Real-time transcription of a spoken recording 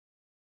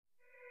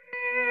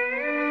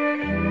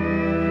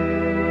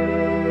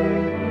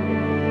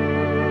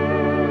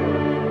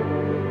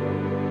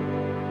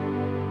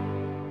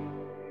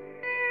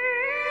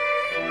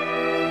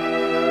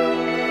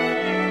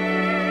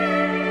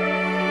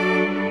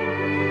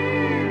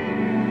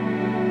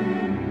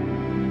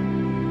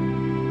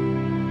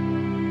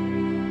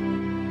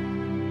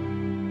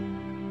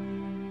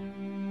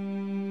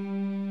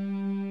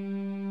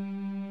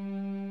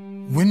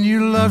When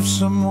you love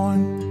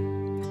someone,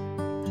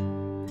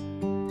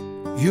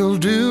 you'll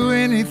do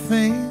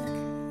anything.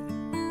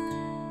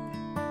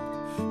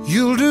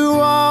 You'll do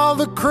all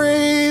the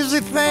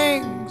crazy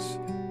things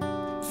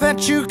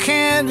that you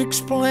can't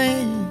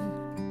explain.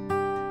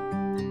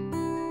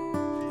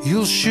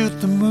 You'll shoot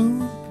the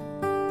moon,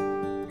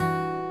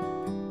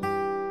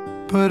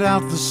 put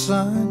out the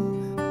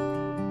sun.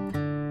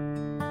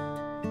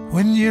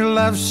 When you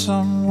love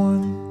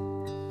someone,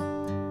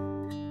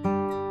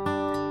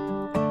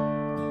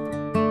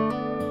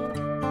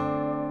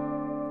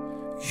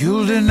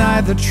 you'll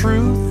deny the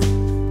truth,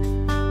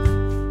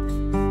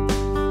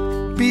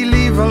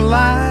 believe a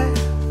lie.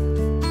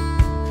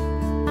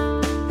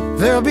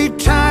 There'll be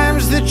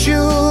times that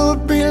you'll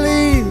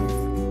believe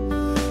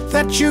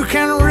that you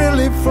can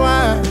really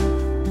fly,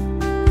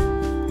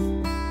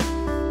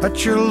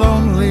 but your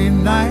lonely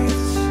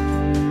nights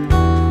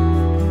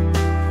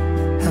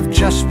have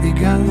just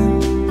begun.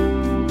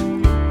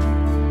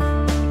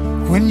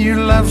 When you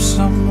love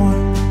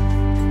someone,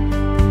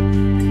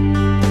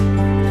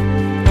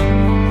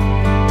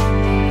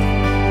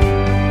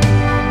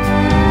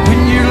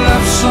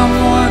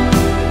 someone,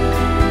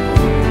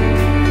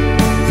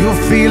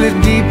 you'll feel it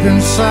deep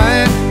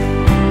inside,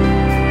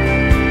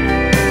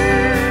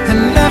 and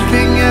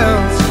nothing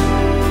else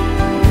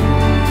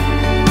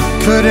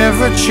could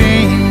ever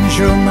change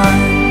your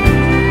mind.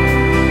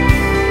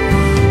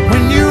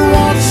 When you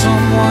want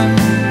someone,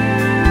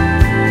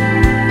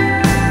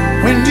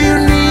 when you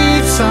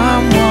need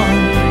someone,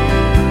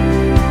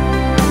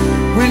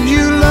 when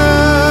you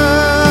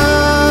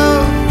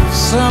love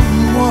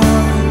someone,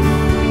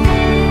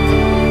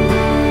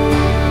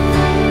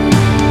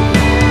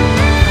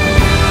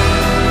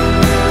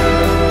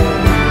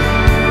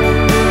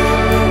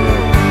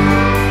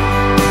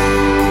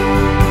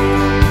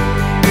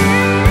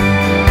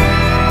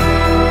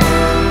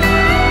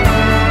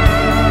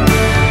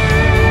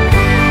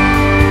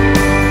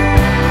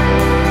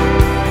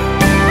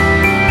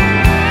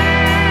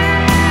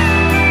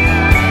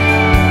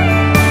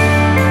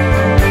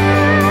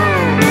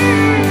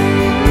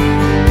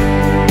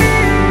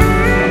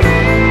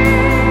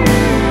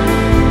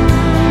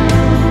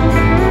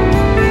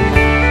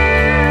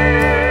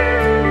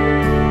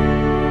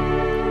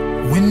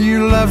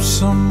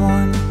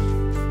 someone,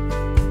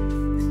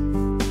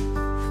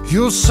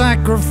 you'll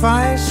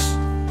sacrifice,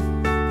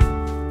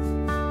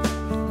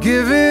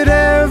 give it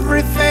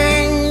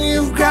everything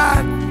you've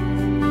got,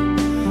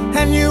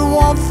 and you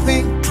won't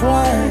think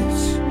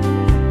twice.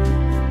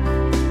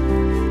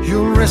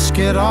 You'll risk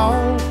it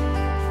all,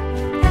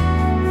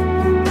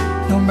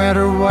 no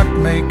matter what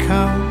may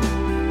come.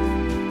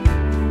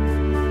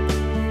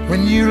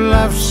 When you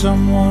love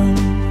someone,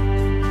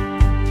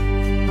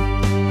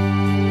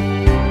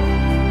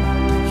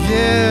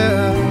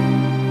 yeah,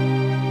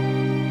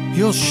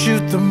 you'll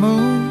shoot the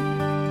moon,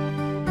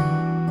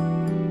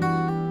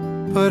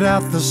 put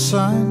out the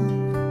sun.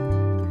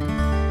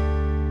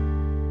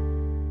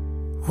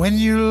 When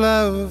you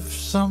love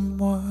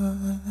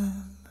someone,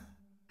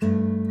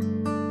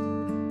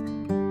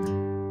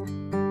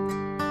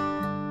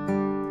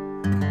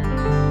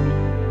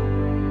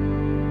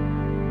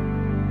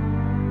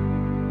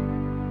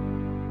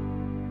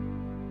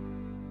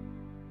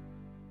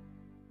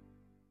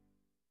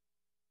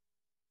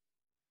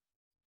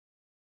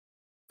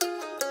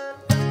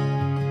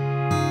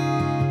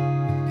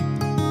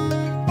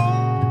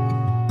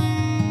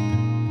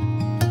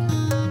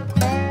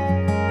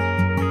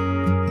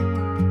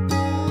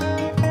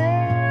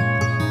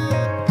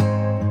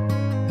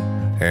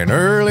 an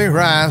early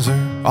riser,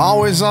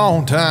 always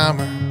on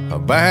timer, a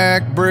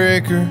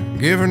backbreaker,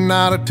 giver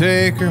not a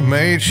taker,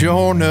 made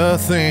sure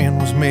nothing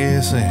was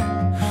missing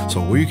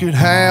so we could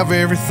have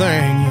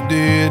everything you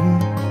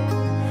didn't.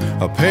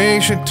 A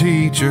patient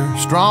teacher,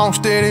 strong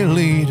steady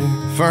leader,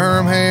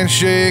 firm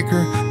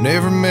handshaker,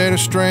 never met a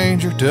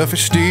stranger, tough as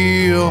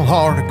steel,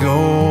 hard to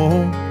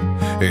go.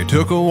 It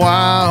took a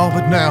while,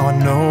 but now I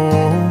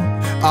know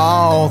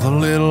all the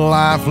little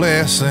life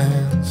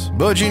lessons,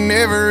 but you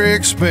never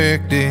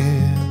expected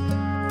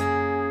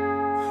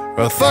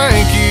a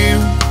thank you,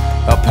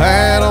 a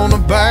pat on the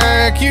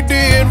back. You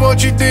did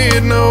what you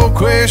did, no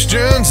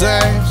questions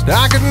asked.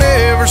 I could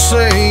never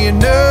say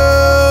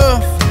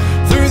enough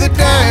through the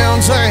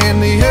downs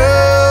and the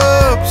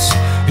ups.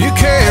 You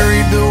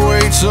carried the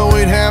weight so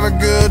we'd have a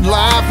good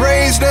life,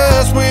 raised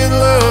us with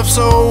love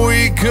so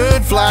we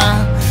could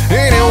fly.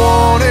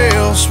 Anyone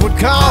else would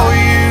call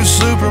you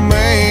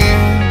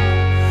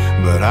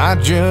Superman, but I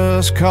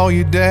just call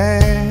you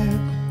Dad.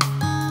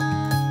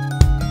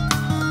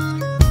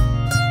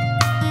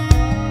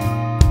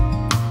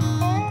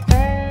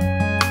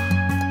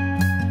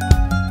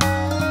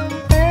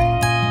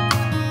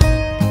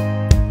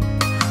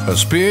 A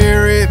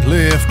spirit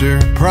lifter,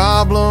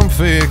 problem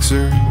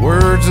fixer,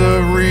 words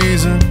of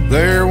reason,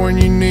 there when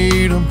you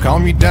need them,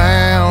 calm you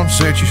down,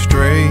 set you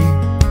straight.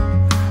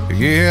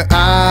 Yeah,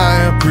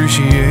 I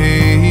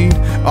appreciate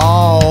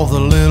all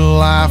the little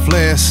life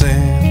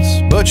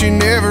lessons, but you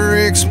never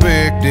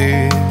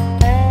expected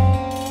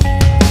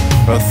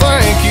a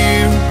thank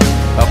you,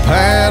 a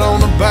pat on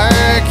the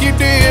back. You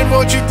did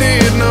what you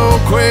did, no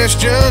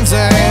questions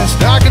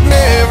asked. I could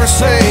never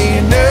say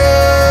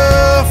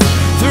enough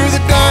through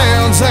the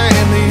downs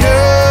and the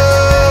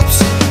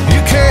ups. You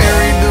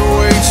carried the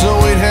weight so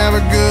we'd have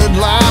a good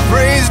life,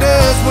 raised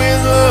us with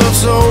love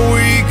so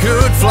we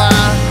could fly.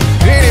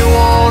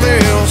 Anyone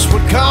else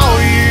would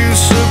call you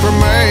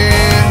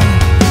Superman,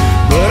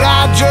 but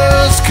I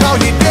just call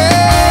you Dad.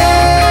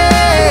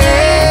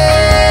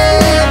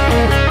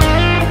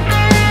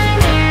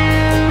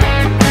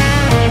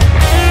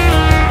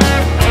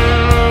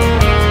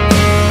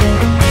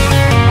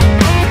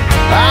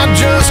 I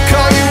just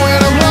call you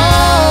when I'm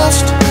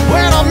lost,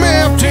 when I'm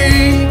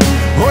empty,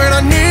 when I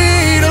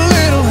need a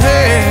little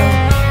help.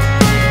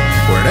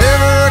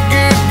 Whenever I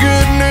get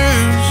good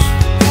news,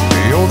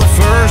 you're the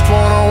first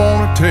one I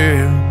want to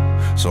tell.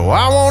 So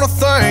I want to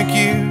thank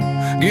you,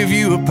 give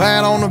you a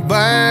pat on the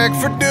back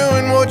for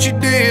doing what you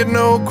did,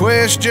 no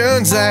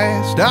questions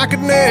asked. I could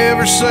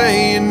never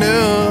say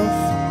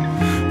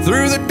enough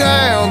through the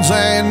downs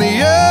and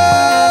the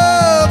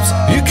ups.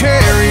 You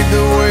carried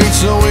the weight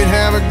so we'd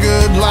have a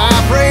good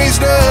life,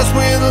 raised us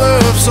with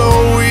love so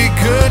we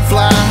could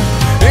fly.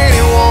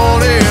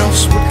 Anyone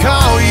else would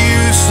call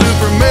you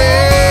Superman,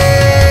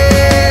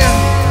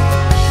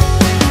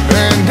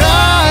 and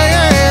I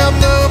am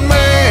the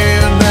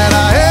man that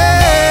I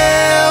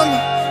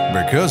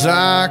am because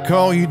I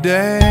call you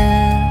Dad.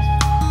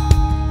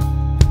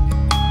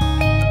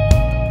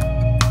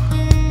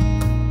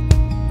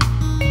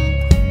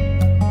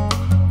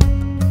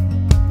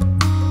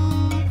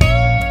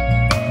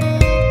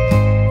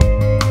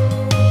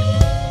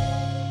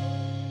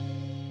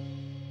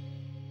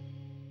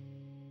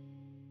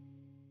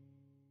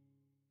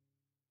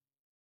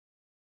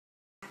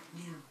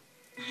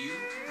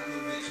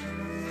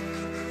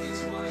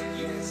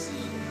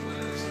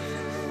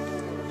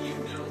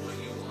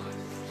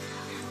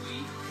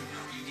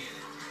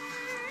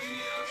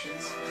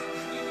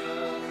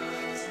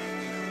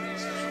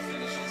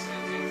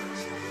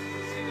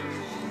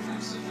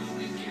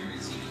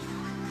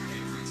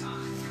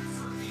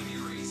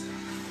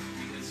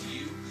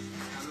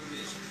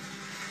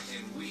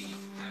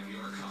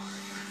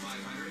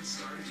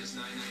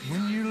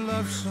 When you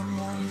love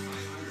someone